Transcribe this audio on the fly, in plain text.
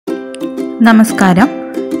നമസ്കാരം.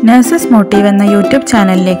 നഴ്സസ്മോട്ടീവ് എന്ന യൂട്യൂബ്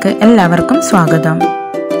ചാനലിലേക്ക് എല്ലാവർക്കും സ്വാഗതം.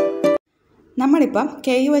 നമ്മളിപ്പം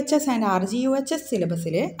KUHS ആൻഡ് RGUHS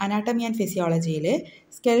സിലബസിൽ അനാട്ടമി ആൻഡ് ഫിസിയോളജിയിൽ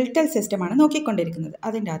സ്കെൽറ്റൽ സിസ്റ്റമാണ് നോക്കിക്കൊണ്ടിരിക്കുന്നത്.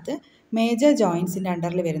 അതിൻ്റെ അകത്ത് മേജർ ജോയിൻസിൻ്റെ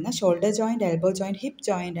അണ്ടറിൽ വരുന്ന shoulder joint, elbow joint, hip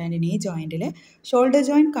joint and നീ ജോയിൻറ്റിൽ ഷോൾഡർ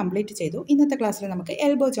ജോയിൻറ്റ് കംപ്ലീറ്റ് ചെയ്തു. ഇന്നത്തെ ക്ലാസ്സിൽ നമുക്ക്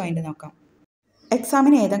എൽബോ ജോയിൻറ്റ് നോക്കാം.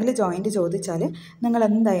 എക്സാമിന് ഏതെങ്കിലും ജോയിൻറ്റ് ചോദിച്ചാൽ നിങ്ങൾ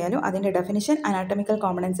എന്തായാലും അതിൻ്റെ definition, anatomical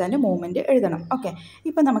components and movement എഴുതണം. ഓക്കെ,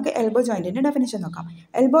 ഇപ്പം നമുക്ക് എൽബോ ജോയിൻറ്റിൻ്റെ ഡെഫിനിഷൻ നോക്കാം.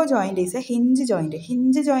 Elbow joint is A hinge joint.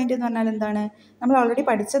 Hinge joint എന്ന് പറഞ്ഞാൽ എന്താണ്? നമ്മൾ ഓൾറെഡി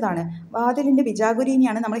പഠിച്ചതാണ്. വാതിലിൻ്റെ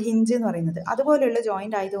വിജാഗുരീനെയാണ് നമ്മൾ ഹിഞ്ച് എന്ന് പറയുന്നത്. അതുപോലെയുള്ള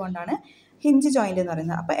ജോയിൻറ്റ് ആയതുകൊണ്ടാണ് ഹിഞ്ച് ജോയിൻറ്റ് എന്ന്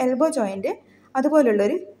പറയുന്നത്. അപ്പോൾ എൽബോ ജോയിൻറ്റ്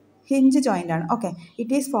അതുപോലുള്ളൊരു ഹിഞ്ച് ജോയിൻ്റ് ആണ്. Okay,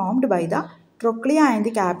 it is formed by the ട്രോക്ലിയ and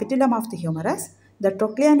the ക്യാപിറ്റുലം of the humorous, the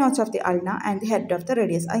ട്രോക്ലിയ notch of the ulna and the head of the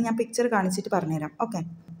radius. അത് ഞാൻ പിക്ചർ കാണിച്ചിട്ട് പറഞ്ഞുതരാം. ഓക്കെ,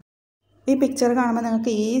 ഈ പിക്ചർ കാണുമ്പോൾ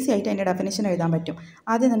നിങ്ങൾക്ക് ഈസി ആയിട്ട് അതിൻ്റെ ഡെഫിനിഷൻ എഴുതാൻ പറ്റും.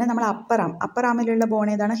 ആദ്യം തന്നെ നമ്മൾ അപ്പർ ആമിലുള്ള ബോൺ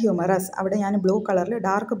ഏതാണ്? ഹ്യൂമറസ്. അവിടെ ഞാൻ ബ്ലൂ കളറിൽ,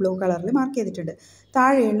 ഡാർക്ക് ബ്ലൂ കളറിൽ മാർക്ക് ചെയ്തിട്ടുണ്ട്.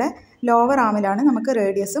 താഴെയുള്ള ലോവർ ആമിലാണ് നമുക്ക്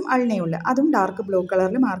റേഡിയസും അൾനയും ഉള്ളത്. അതും ഡാർക്ക് ബ്ലൂ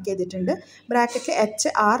കളറിൽ മാർക്ക് ചെയ്തിട്ടുണ്ട്. ബ്രാക്കറ്റിൽ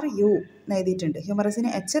HRU എഴുതിയിട്ടുണ്ട്.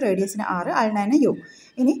 ഹ്യൂമറസിന് H, റേഡിയസിന് R, അൾനന് U.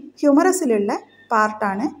 ഇനി ഹ്യൂമറസിലുള്ള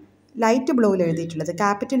പാർട്ടാണ് ലൈറ്റ് ബ്ലൂവിൽ എഴുതിയിട്ടുള്ളത്.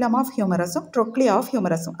 ക്യാപിറ്റുലം ഓഫ് ഹ്യൂമറസും ട്രോക്ലിയ ഓഫ്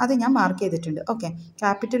ഹ്യൂമറസും അത് ഞാൻ മാർക്ക് ചെയ്തിട്ടുണ്ട്. Okay,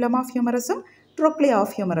 ക്യാപിറ്റുലം of ഹ്യൂമറസും ട്രോക്ലിയ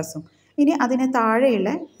of ഹ്യൂമറസും. ഇനി അതിന്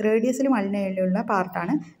താഴെയുള്ള റേഡിയസിലും അൾനയിലുള്ള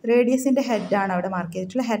പാർട്ടാണ്, റേഡിയസിൻ്റെ ഹെഡാണ് അവിടെ മാർക്ക്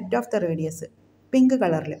ചെയ്തിട്ടുള്ളത്, head of the radius pink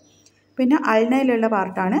കളറിൽ. പിന്നെ അൾനയിലുള്ള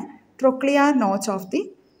പാർട്ടാണ് trochlear notch of the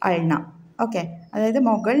ulna. Okay, അതായത്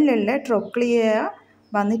മുകളിലുള്ള ട്രോക്ലിയ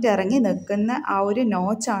വന്നിട്ട് ഇറങ്ങി നിൽക്കുന്ന ആ ഒരു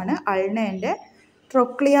നോച്ചാണ് അൾനേൻ്റെ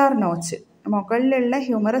ട്രോക്ലിയർ നോച്ച്. മുകളിലുള്ള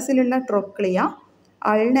ഹ്യൂമറസിലുള്ള ട്രോക്ലിയ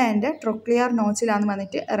അൾനേൻ്റെ ട്രോക്ലിയർ നോച്ചിലാണ്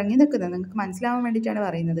വന്നിട്ട് ഇറങ്ങി നിൽക്കുന്നത്. നിങ്ങൾക്ക് മനസ്സിലാവാൻ വേണ്ടിയിട്ടാണ്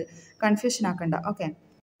പറയുന്നത്, കൺഫ്യൂഷൻ ആക്കണ്ട. ഓക്കെ,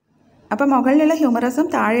 അപ്പോൾ മുകളിലുള്ള ഹ്യൂമറസും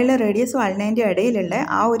താഴെയുള്ള റേഡിയസും അൾനേൻ്റെ ഇടയിലുള്ള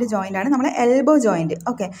ആ ഒരു ജോയിൻ്റാണ് നമ്മൾ എൽബോ ജോയിൻറ്റ്.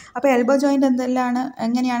 ഓക്കെ, അപ്പോൾ എൽബോ ജോയിൻറ്റ്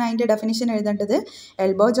എങ്ങനെയാണ് അതിൻ്റെ ഡെഫിനിഷൻ എഴുതേണ്ടത്?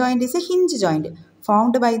 Elbow joint is A hinge joint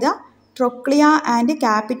formed by the ട്രോക്ലിയ and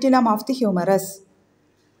ക്യാപിറ്റുലം of the humorous.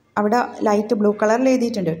 അവിടെ ലൈറ്റ് ബ്ലൂ കളറിൽ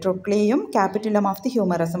എഴുതിയിട്ടുണ്ട്. ട്രോക്ലിയയും ക്യാപിറ്റുലം ഓഫ് ദി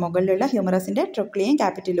ഹ്യൂമറസ്, മുകളിലുള്ള ഹ്യൂമറസിൻ്റെ ട്രോക്ലിയയും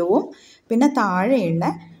ക്യാപിറ്റുലവും, പിന്നെ താഴെയുള്ള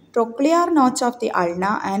trochlear notch of the ulna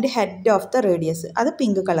and head of the radius, അത്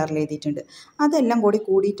പിങ്ക് കളറിൽ എഴുതിയിട്ടുണ്ട്. അതെല്ലാം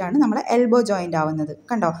കൂടിയിട്ടാണ് നമ്മൾ എൽബോ ജോയിൻ്റ് ആവുന്നത്.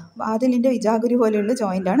 കണ്ടോ, വാതിലിൻ്റെ വിജാഗുരി പോലെയുള്ള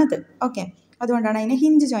ജോയിൻ്റാണ് ഇത്. ഓക്കെ, അതുകൊണ്ടാണ് അതിന്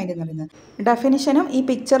ഹിഞ്ച് ജോയിൻ്റ് എന്ന് പറയുന്നത്. ഡെഫിനിഷനും ഈ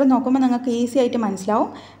പിക്ചറും നോക്കുമ്പോൾ നിങ്ങൾക്ക് ഈസി ആയിട്ട് മനസ്സിലാവും.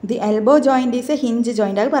 The elbow joint is A hinge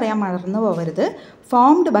joint. അത് പറയാൻ മറന്നു പോകരുത്.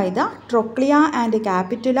 Formed by the ട്രോക്ലിയ and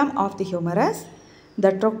ക്യാപിറ്റുലം of the humorous,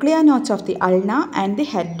 the ട്രോക്ലിയ notch of the ulna and the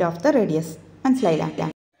head of the radius. മനസ്സിലായില്ല?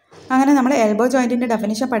 അങ്ങനെ നമ്മൾ എൽബോ ജോയിൻറ്റിൻ്റെ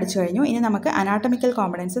ഡെഫിനിഷൻ പഠിച്ചു കഴിഞ്ഞു. ഇനി നമുക്ക് അനാട്ടമിക്കൽ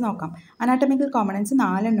കോമ്പണൻസ് നോക്കാം. അനാട്ടമിക്കൽ കോമ്പണൻസ്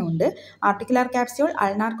 4 ഉണ്ട്. Articular capsule,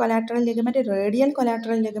 ulnar collateral ligament, radial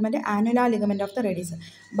collateral ligament, annular ligament of the radius.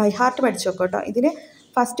 By heart പഠിച്ചു നോക്കട്ടോ. ഇതിൽ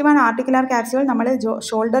ഫസ്റ്റ് വൺ ആർട്ടിക്കുലർ ക്യാപ്സ്യൂൾ നമ്മൾ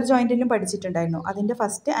ഷോൾഡർ ജോയിൻറ്റിലും പഠിച്ചിട്ടുണ്ടായിരുന്നു. അതിൻ്റെ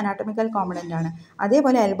ഫസ്റ്റ് അനാട്ടമിക്കൽ കോമ്പണൻ്റ് ആണ്.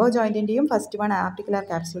 അതേപോലെ elbow ജോയിൻറ്റിൻ്റെയും first one articular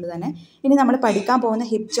capsule തന്നെ. ഇനി നമ്മൾ പഠിക്കാൻ പോകുന്ന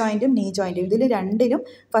ഹിപ്പ് ജോയിൻറ്റും നീ ജോയിൻറ്റും, ഇതിൽ രണ്ടിലും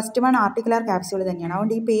ഫസ്റ്റ് വൺ ആർട്ടിക്കുലർ ക്യാപ്സ്യൂൾ തന്നെയാണ്.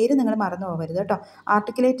 അതുകൊണ്ട് ഈ പേര് നിങ്ങൾ മറന്നു പോകരുത് കേട്ടോ.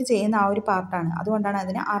 ആർട്ടിക്കുലേറ്റ് ചെയ്യുന്ന ആ ഒരു പാർട്ടാണ്, അതുകൊണ്ടാണ്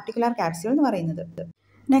അതിന് ആർട്ടിക്കുലർ ക്യാപ്സ്യൂൾ എന്ന് പറയുന്നത്.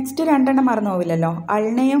 നെക്സ്റ്റ് 2 മറന്നു പോവില്ലല്ലോ,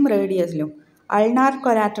 അൾനയും റേഡിയസിലും. Ulnar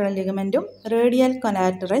collateral ലിഗമെൻറ്റും radial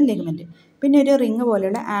collateral ligament, പിന്നെ ഒരു റിങ്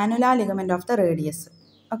പോലെയുള്ള annular ligament of the radius.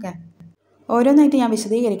 Okay, ഓരോന്നായിട്ട് ഞാൻ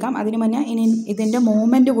വിശദീകരിക്കാം. അതിന് മുന്നേ ഇനി ഇതിൻ്റെ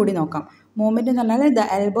മൂവ്മെൻറ്റ് കൂടി നോക്കാം. മൂവ്മെൻറ്റ് എന്ന് പറഞ്ഞാൽ the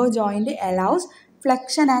elbow joint allows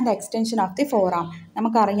flexion and extension of the ഫോറാം.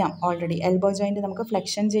 നമുക്കറിയാം ഓൾറെഡി എൽബോ ജോയിൻറ്റ് നമുക്ക്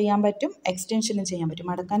ഫ്ലെക്ഷൻ ചെയ്യാൻ പറ്റും, എക്സ്റ്റൻഷനും ചെയ്യാൻ പറ്റും,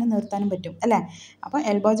 മടക്കാനും നിർത്താനും പറ്റും അല്ലേ. അപ്പോൾ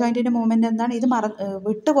എൽബോ ജോയിൻറ്റിൻ്റെ മൂവ്മെൻറ്റ് എന്താണ്? ഇത്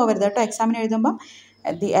വിട്ടുപോകരുത് കേട്ടോ എക്സാമിന് എഴുതുമ്പം.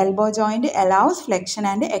 The elbow joint allows flexion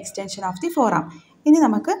and extension of the ഫോറാം. ഇനി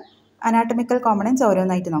നമുക്ക് അനാട്ടമിക്കൽ കോമ്പണൻസ്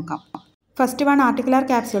ഓരോന്നായിട്ട് നോക്കാം. ഫസ്റ്റ് വൺ ആർട്ടിക്കുലർ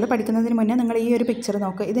ക്യാപ്സ്യൂൾ പഠിക്കുന്നതിന് മുന്നേ നിങ്ങൾ ഈ ഒരു പിക്ചർ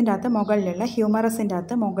നോക്കുക. ഇതിൻ്റെ അകത്ത് മുകളിലുള്ള ഹ്യൂമറസിൻ്റെ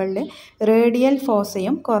അകത്ത് മുകളിൽ റേഡിയൽ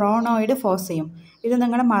ഫോസയും കൊറോണോയിഡ് ഫോസയും, ഇത്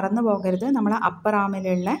നിങ്ങൾ മറന്നു പോകരുത്. നമ്മൾ അപ്പർ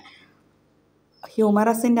ആമിലുള്ള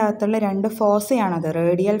ഹ്യൂമറസിൻ്റെ അകത്തുള്ള 2 ഫോസയാണത്,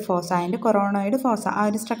 റേഡിയൽ ഫോസ ആൻഡ് കൊറോണോയിഡ് ഫോസ. ആ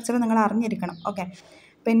ഒരു സ്ട്രക്ചർ നിങ്ങൾ അറിഞ്ഞിരിക്കണം. ഓക്കെ,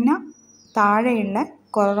 പിന്നെ താഴെയുള്ള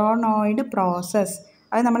കൊറോണോയിഡ് പ്രോസസ്,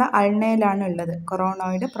 അത് നമ്മൾ അൾനയിലാണ് ഉള്ളത്.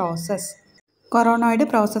 കൊറോണോയിഡ്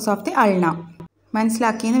പ്രോസസ് ഓഫ് ദി അൾന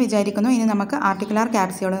മനസ്സിലാക്കിയെന്ന് വിചാരിക്കുന്നു. ഇനി നമുക്ക് ആർട്ടിക്കുലർ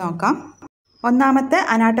ക്യാപ്സ്യൂൾ നോക്കാം. ഒന്നാമത്തെ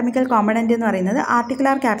അനാട്ടമിക്കൽ കോമ്പണൻ്റ് എന്ന് പറയുന്നത്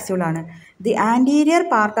articular ക്യാപ്സ്യൂളാണ്. The anterior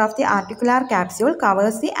part of the articular capsule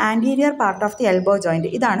covers the anterior part of the elbow joint.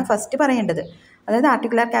 ഇതാണ് ഫസ്റ്റ് പറയേണ്ടത്. അതായത്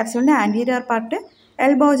articular ക്യാപ്സ്യൂളിൻ്റെ anterior part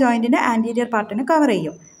elbow ജോയിൻറ്റിൻ്റെ anterior പാർട്ടിനെ cover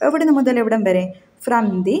ചെയ്യും. എവിടുന്ന് മുതൽ എവിടം വരെ? From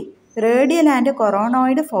the radial and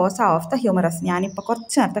കൊറോണോയിഡ് four of the humorous, ഞാനിപ്പോൾ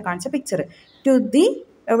കുറച്ച് നേരത്തെ കാണിച്ച പിക്ചർ, ടു ദി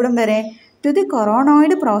എവിടം വരെ? To the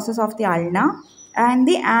കൊറോണോയിഡ് process of the ulna and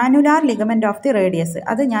the annular ligament of the radius.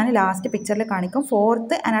 അത് ഞാൻ ലാസ്റ്റ് പിക്ചറിൽ കാണിക്കും.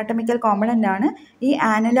 ഫോർത്ത് അനാറ്റമിക്കൽ കോമ്പണൻ്റ് ആണ് ഈ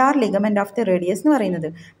annular ligament of the radius എന്ന് പറയുന്നത്.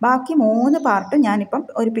 ബാക്കി 3 പാർട്ടും ഞാനിപ്പം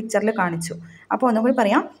ഒരു പിക്ചറിൽ കാണിച്ചു. അപ്പോൾ ഒന്നുകൂടി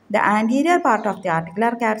പറയാം. The anterior part of the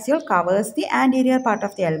articular capsule covers the anterior part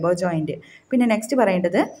of the elbow joint. പിന്നെ നെക്സ്റ്റ്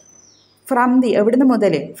പറയേണ്ടത് ഫ്രം ദി എവിടുന്ന്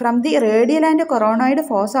മുതൽ from the radial and കൊറോണോയിഡ്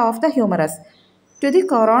four of the humorous to the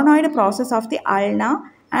കൊറോണോയിഡ് process of the ulna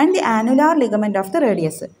and the annular ligament of the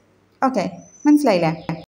radius. Okay, മനസ്സിലായില്ലേ?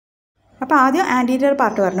 അപ്പോൾ ആദ്യം anterior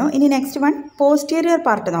part പറഞ്ഞു. ഇനി next one posterior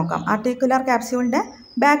part നോക്കാം. Articular ക്യാപ്സ്യൂളിൻ്റെ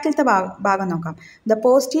ബാക്കിലത്തെ ഭാഗം നോക്കാം. The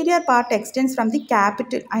posterior part extends from the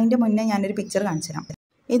capital. അതിൻ്റെ മുന്നേ ഞാനൊരു പിക്ചർ കാണിച്ചു തരാം.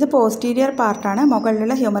 ഇത് പോസ്റ്റീരിയർ പാർട്ടാണ്.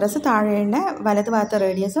 മുകളിലുള്ള ഹ്യൂമറസ്, താഴെയുള്ള വലത് ഭാഗത്ത്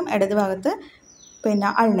റേഡിയസും ഇടത് ഭാഗത്ത് പിന്നെ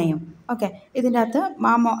അൾനയും. ഓക്കെ, ഇതിൻ്റെ അകത്ത്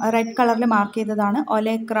റെഡ് കളറിൽ മാർക്ക് ചെയ്തതാണ്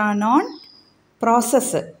ഒലേക്രാനോൺ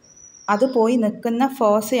പ്രോസസ്സ്. അത് പോയി നിൽക്കുന്ന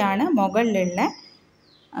ഫോസയാണ് മുകളിലുള്ള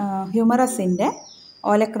ഹ്യൂമറസിൻ്റെ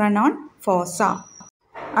ഓലക്രനോൺ ഫോസ.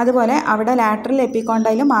 അതുപോലെ അവിടെ ലാറ്ററൽ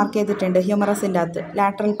എപ്പിക്കോണ്ടൈലും മാർക്ക് ചെയ്തിട്ടുണ്ട് ഹ്യൂമറസിൻ്റെ അകത്ത്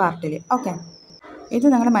ലാറ്ററൽ പാർട്ടിൽ. ഓക്കെ, ഇത്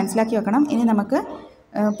നിങ്ങൾ മനസ്സിലാക്കി വെക്കണം. ഇനി നമുക്ക്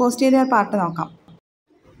പോസ്റ്റീരിയർ പാർട്ട് നോക്കാം.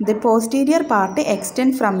 The posterior part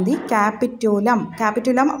extend from the ക്യാപിറ്റുലം.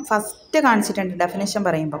 ക്യാപിറ്റുലം first കാണിച്ചിട്ടുണ്ട് ഡെഫിനേഷൻ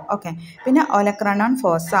പറയുമ്പോൾ. ഓക്കെ, പിന്നെ ഓലക്രനോൺ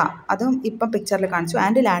ഫോസ അതും ഇപ്പം പിക്ചറിൽ കാണിച്ചു.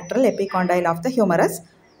 And lateral എപ്പിക്കോണ്ടൈൽ of the humorous.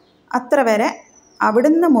 അത്ര വരെ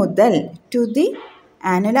അവിടുന്ന് മുതൽ to the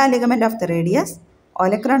annular ligament of the radius,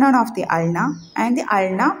 ഓലക്രനോൺ of the ulna and the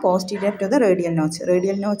ulna posterior to the radial notch.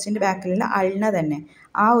 Radial നോച്ചിൻ്റെ ബാക്കിലുള്ള അൾന തന്നെ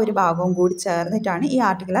ആ ഒരു ഭാഗവും കൂടി ചേർന്നിട്ടാണ് ഈ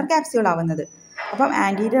ആർട്ടിക്കുലർ ക്യാപ്സ്യൂൾ ആവുന്നത്. അപ്പം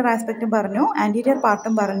ആൻറ്റീരിയർ ആസ്പെക്റ്റും പറഞ്ഞു, ആൻറ്റീരിയർ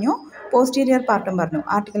പാർട്ടും പറഞ്ഞു, പോസ്റ്റീരിയർ പാർട്ടും പറഞ്ഞു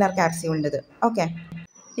ആർട്ടിക്കുലർ ക്യാപ്സ്യൂളിൻ്റെത്. ഓക്കെ,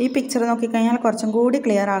 ഈ പിക്ചർ നോക്കിക്കഴിഞ്ഞാൽ കുറച്ചും കൂടി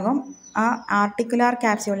ക്ലിയർ ആകും. ആ ആർട്ടിക്കുലർ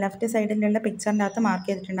ക്യാപ്സ്യൂൾ ലെഫ്റ്റ് സൈഡിലുള്ള പിക്ചറിൻ്റെ അകത്ത് മാർക്ക്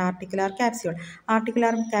ചെയ്തിട്ടുണ്ട് ആർട്ടിക്കുലർ ക്യാപ്സ്യൂൾ.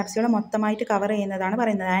 ആർട്ടിക്കുലർ ക്യാപ്സ്യൂൾ മൊത്തമായിട്ട് കവർ ചെയ്യുന്നതാണ്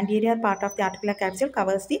പറയുന്നത്. Anterior part of the articular capsule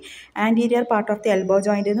covers the anterior part of the elbow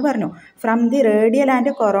joint എന്ന് പറഞ്ഞു. From the radial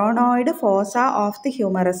and കൊറോണോയിഡ് four of the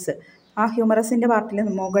humorous. ആ ഹ്യൂമറസിൻ്റെ പാർട്ടിൽ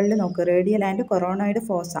മുകളിൽ നോക്ക്, റേഡിയൽ ആൻഡ് കൊറോണോയിഡ്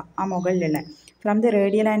ഫോസ ആ മുകളിലുള്ള. From the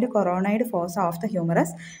radial and കൊറോണോയിഡ് four of the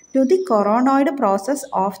humorous to the കൊറോണോയിഡ് process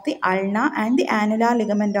of the ulna and the annular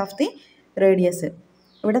ligament of the radius.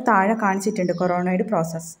 ഇവിടെ താഴെ കാണിച്ചിട്ടുണ്ട് കൊറോണോയിഡ്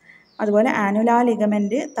process. അതുപോലെ ആനുലാർ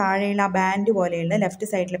ലിഗമെൻറ്റ് താഴെയുള്ള ബാൻഡ് പോലെയുള്ള ലെഫ്റ്റ്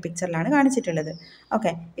സൈഡിലെ പിക്ചറിലാണ് കാണിച്ചിട്ടുള്ളത്.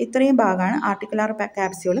 ഓക്കെ, ഇത്രയും ഭാഗമാണ് ആർട്ടിക്കുലർ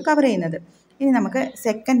ക്യാപ്സ്യൂൾ കവർ ചെയ്യുന്നത്. ഇനി നമുക്ക്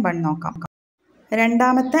സെക്കൻഡ് വൺ നോക്കാം.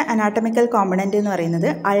 രണ്ടാമത്തെ അനാട്ടമിക്കൽ കോമ്പണൻ്റ് എന്ന് പറയുന്നത്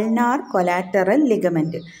അൾനാർ കൊലാറ്ററൽ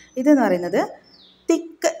ലിഗമെൻറ്റ്. ഇതെന്ന് പറയുന്നത്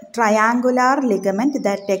thick triangular ligament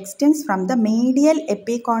that extends from the medial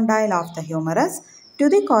epicondyle of the humerus to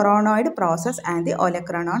the coronoid process and the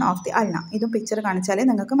olecranon of the ulna. ഇതും പിക്ചർ കാണിച്ചാലേ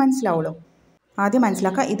നിങ്ങൾക്ക് മനസ്സിലാവുള്ളൂ. ആദ്യം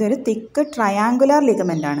മനസ്സിലാക്കുക, ഇതൊരു തിക്ക് ട്രയാങ്കുലാർ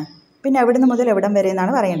ലിഗമെൻ്റ് ആണ്. പിന്നെ എവിടുന്ന് മുതൽ എവിടം വരെ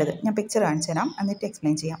എന്നാണ് പറയേണ്ടത്. ഞാൻ പിക്ചർ കാണിച്ചു തരാം, എന്നിട്ട്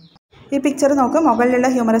എക്സ്പ്ലെയിൻ ചെയ്യാം. ഈ പിക്ചർ നോക്ക്, മുകളിലുള്ള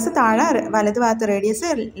ഹ്യൂമറസ്, താഴെ വലത് ഭാഗത്ത് റേഡിയസ്,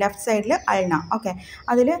 ലെഫ്റ്റ് സൈഡിൽ അൾന. ഓക്കെ,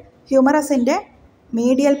 അതിൽ ഹ്യൂമറസിൻ്റെ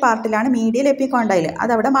മീഡിയൽ പാർട്ടിലാണ് മീഡിയൽ എപ്പിക്കോണ്ടൈൽ,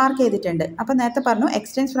 അതവിടെ മാർക്ക് ചെയ്തിട്ടുണ്ട്. അപ്പോൾ നേരത്തെ പറഞ്ഞു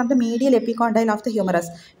extends from the മീഡിയൽ എപ്പിക്കോണ്ടൈൽ of the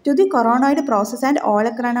humorous to the കൊറോണോയിഡ് process and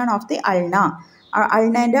ഓലക്രോണോൺ of the ulna.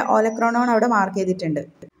 അൾനേൻ്റെ ഓലക്രോണോൺ അവിടെ മാർക്ക് ചെയ്തിട്ടുണ്ട്.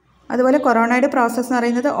 അതുപോലെ കൊറോണോയിഡ് പ്രോസസ്സ് എന്ന്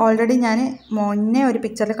പറയുന്നത് ഓൾറെഡി ഞാൻ മുന്നേ ഒരു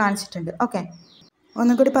പിക്ചറിൽ കാണിച്ചിട്ടുണ്ട്. ഓക്കെ,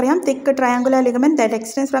 ഒന്നും കൂടി പറയാം. തിക്ക് triangular ligament that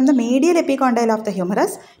extends from the മീഡിയൽ എപ്പിക്കോണ്ടൈൽ of the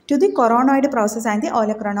humorous to the കൊറോണോയിഡ് process and the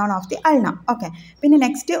ഓലക്രോണോൺ of the ulna. Okay, പിന്നെ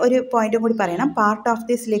നെക്സ്റ്റ് ഒരു പോയിന്റും കൂടി പറയണം. Part of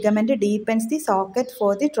this ligament ഡീപ്പൻസ് the socket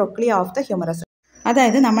for the ട്രോക്ലിയ of the humorous.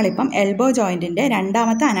 അതായത് നമ്മളിപ്പം എൽബോ ജോയിൻറ്റിൻ്റെ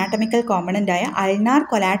രണ്ടാമത്തെ anatomical കോമ്പണൻ്റായ ulnar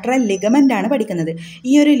collateral ligament ആണ് പഠിക്കുന്നത്.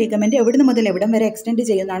 ഈ ഒരു ലിഗമെൻ്റ് എവിടുന്ന് മുതൽ എവിടം വരെ എക്സ്റ്റെൻഡ്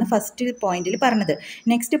ചെയ്യുന്നതാണ് ഫസ്റ്റ് പോയിന്റിൽ പറഞ്ഞത്.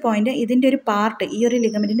 നെക്സ്റ്റ് പോയിന്റ്, ഇതിൻ്റെ ഒരു പാർട്ട്, ഈ ഒരു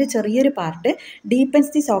ലിഗമെൻറ്റിൻ്റെ ചെറിയൊരു part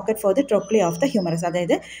ഡീപ്പൻസ് the socket for the ട്രോക്ലിയ of the humorous.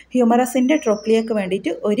 അതായത് ഹ്യൂമറസിൻ്റെ ട്രോക്ലിയക്ക്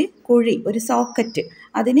വേണ്ടിയിട്ട് ഒരു കുഴി, ഒരു സോക്കറ്റ്,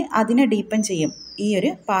 അതിനെ ഡീപ്പൻ ചെയ്യും ഈ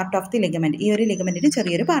ഒരു പാർട്ട് ഓഫ് ദി ലിഗമെൻറ്റ്, ഈ ഒരു ലിഗമെൻറ്റിൻ്റെ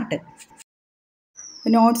ചെറിയൊരു പാർട്ട്.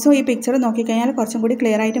 നോട്ട്സും ഈ പിക്ചർ നോക്കിക്കഴിഞ്ഞാൽ കുറച്ചും കൂടി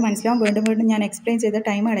ക്ലിയർ ആയിട്ട് മനസ്സിലാവും. വീണ്ടും വീണ്ടും ഞാൻ എക്സ്പ്ലെയിൻ ചെയ്ത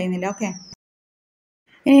ടൈം കളയുന്നില്ല. ഓക്കെ,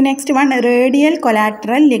 ഇനി next one radial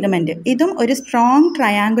collateral ligament. ഇതും ഒരു strong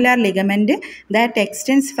triangular ligament that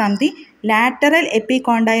extends from the lateral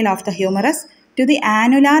എപ്പിക്കോണ്ടൈൽ of the humorous to the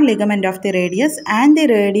annular ligament of the radius and the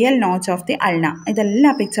radial notch of the ulna.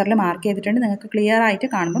 ഇതെല്ലാം പിക്ചറിൽ mark ചെയ്തിട്ടുണ്ട്, നിങ്ങൾക്ക് clear ആയിട്ട്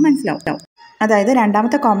കാണുമ്പോൾ മനസ്സിലാവും. അതായത്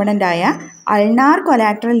രണ്ടാമത്തെ കോമ്പണൻ്റായ അൾനാർ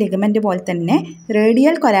കൊലാട്രൽ ലിഗമെൻറ്റ് പോലെ തന്നെ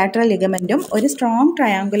റേഡിയൽ കൊലാട്രൽ ലിഗമെൻറ്റും ഒരു സ്ട്രോങ്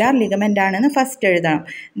ട്രയാങ്കുലാർ ലിഗമെൻ്റ് ആണെന്ന് ഫസ്റ്റ് എഴുതണം.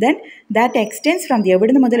 Then that extends from the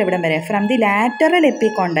എവിടുന്ന് മുതൽ എവിടം വരെ from the lateral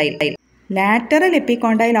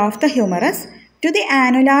എപ്പിക്കോണ്ടൈൽ of the humorous to the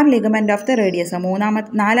annular ligament of the radius,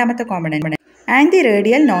 നാലാമത്തെ component, and the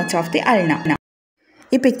radial notch of the ulna.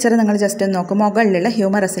 ഈ picture നിങ്ങൾ just ഒന്ന് നോക്കും. മുകളിലുള്ള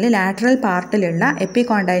ഹ്യൂമറസിൽ ലാറ്ററൽ പാർട്ടിലുള്ള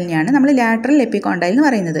എപ്പിക്കോണ്ടൈലിനെയാണ് നമ്മൾ ലാറ്ററൽ എപ്പിക്കോണ്ടൈൽ എന്ന്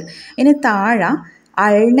പറയുന്നത്. ഇനി താഴെ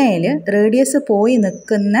അൾനയിൽ റേഡിയസ് പോയി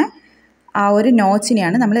നിൽക്കുന്ന ആ ഒരു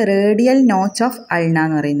നോച്ചിനെയാണ് നമ്മൾ റേഡിയൽ നോച്ച് ഓഫ് അൾന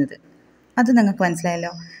എന്ന് പറയുന്നത്. അത് നിങ്ങൾക്ക്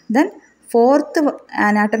മനസ്സിലായല്ലോ. ദെൻ ഫോർത്ത്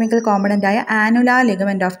അനാട്ടമിക്കൽ കോമ്പണൻ്റ് ആയ annular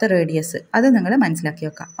ligament of the radius, അത് നിങ്ങൾ മനസ്സിലാക്കി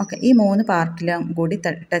വെക്കാം. ഓക്കെ, ഈ 3 പാർട്ടിലും കൂടി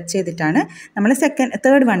ടച്ച് ചെയ്തിട്ടാണ് നമ്മൾ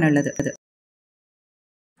തേർഡ് വൺ ഉള്ളത്.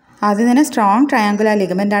 ആദ്യം തന്നെ സ്ട്രോങ് ട്രയാങ്കുലർ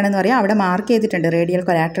ലിഗമെൻ്റ് ആണെന്ന് പറയാം. അവിടെ മാർക്ക് ചെയ്തിട്ടുണ്ട് റേഡിയൽ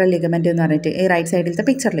കൊലാട്രൽ ലിഗമെൻറ്റ് എന്ന് പറഞ്ഞിട്ട് ഈ റൈറ്റ് സൈഡിലത്തെ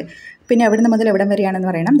പിക്ചറിൽ. പിന്നെ എവിടെ നിന്ന് മുതൽ എവിടം വരെയാണെന്ന്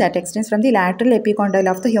പറയണം. That extends from the lateral എപ്പികോണ്ടൈൽ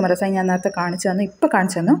of the humorous, ഞാൻ നേരത്തെ കാണിച്ചു തന്നു, ഇപ്പോൾ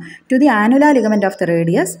കാണിച്ചു തന്നു, to the annular ligament of the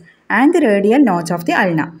radius and the radial notch of the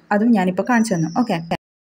ulna, അതും ഞാനിപ്പോൾ കാണിച്ചു തന്നു. ഓക്കെ,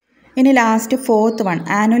 ഇനി last fourth one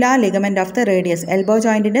annular ligament of the radius. Elbow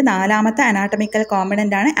ജോയിൻറ്റിൻ്റെ 4ാമത്തെ anatomical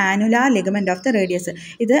component ആണ് annular ligament of the radius.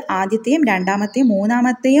 ഇത് ആദ്യത്തെയും 2ാമത്തെയും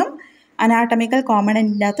 3ാമത്തെയും anatomical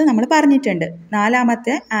കോമ്പണൻറ്റിൻ്റെ അകത്ത് നമ്മൾ പറഞ്ഞിട്ടുണ്ട്.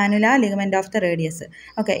 4ാമത്തെ annular ligament of the radius.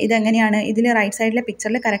 Okay, ഇതെങ്ങനെയാണ്? ഇതിൽ റൈറ്റ് സൈഡിലെ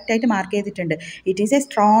പിക്ചറിൽ കറക്റ്റായിട്ട് മാർക്ക് ചെയ്തിട്ടുണ്ട്. It is A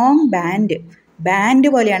strong band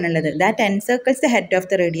പോലെയാണുള്ളത്. That encircles the head of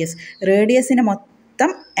the radius. റേഡിയസിനെ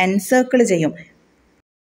മൊത്തം എൻസർക്കിൾ ചെയ്യും.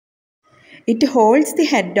 It holds the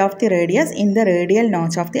head of the radius in the radial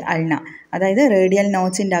notch of the ulna. അതായത് radial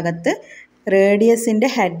നോച്ചിൻ്റെ അകത്ത് റേഡിയസിൻ്റെ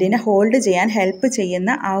ഹെഡിനെ ഹോൾഡ് ചെയ്യാൻ help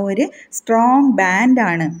ചെയ്യുന്ന ആ ഒരു strong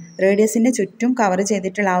ബാൻഡാണ്, റേഡിയസിൻ്റെ ചുറ്റും cover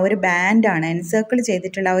ചെയ്തിട്ടുള്ള ആ ഒരു ബാൻഡാണ്, എൻസർക്കിൾ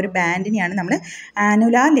ചെയ്തിട്ടുള്ള ആ ഒരു ബാൻഡിനെയാണ് നമ്മൾ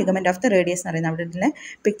annular ligament of the radius എന്ന് പറയുന്നത്. അവിടെ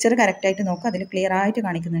പിക്ചർ കറക്റ്റായിട്ട് നോക്കുക, അതിൽ ക്ലിയർ ആയിട്ട്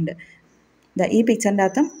കാണിക്കുന്നുണ്ട്. ഈ പിക്ചറിൻ്റെ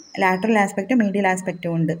അകത്തും ലാറ്ററൽ ആസ്പെക്റ്റും മീഡിയൽ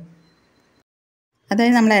ആസ്പെക്റ്റും ഉണ്ട്.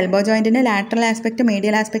 അതായത് നമ്മൾ എൽബോ ജോയിൻറ്റിൻ്റെ ലാറ്ററൽ ആസ്പെക്റ്റും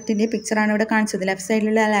മീഡിയൽ ആസ്പെക്റ്റിൻ്റെ പിക്ചറാണ് ഇവിടെ കാണിച്ചത്. ലെഫ്റ്റ്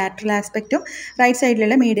സൈഡിലുള്ള ലാറ്ററൽ ആസ്പെക്റ്റും റൈറ്റ്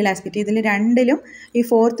സൈഡിലുള്ള മീഡിയൽ ആസ്പെക്റ്റും. ഇതിൽ രണ്ടിലും ഈ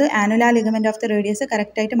fourth annular ligament of the radius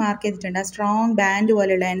കറക്റ്റായിട്ട് മാർക്ക് ചെയ്തിട്ടുണ്ട്. ആ സ്ട്രോങ് ബാൻഡ്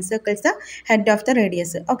പോലെയുള്ള encircles the head of the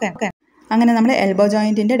radius. Okay, അങ്ങനെ നമ്മൾ elbow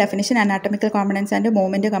ജോയിൻറ്റിൻ്റെ definition, anatomical components and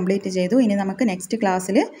movement complete ചെയ്തു. ഇനി നമുക്ക് നെക്സ്റ്റ്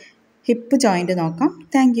ക്ലാസ്സിൽ ഹിപ്പ് ജോയിൻറ്റ് നോക്കാം.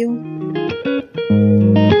 Thank you.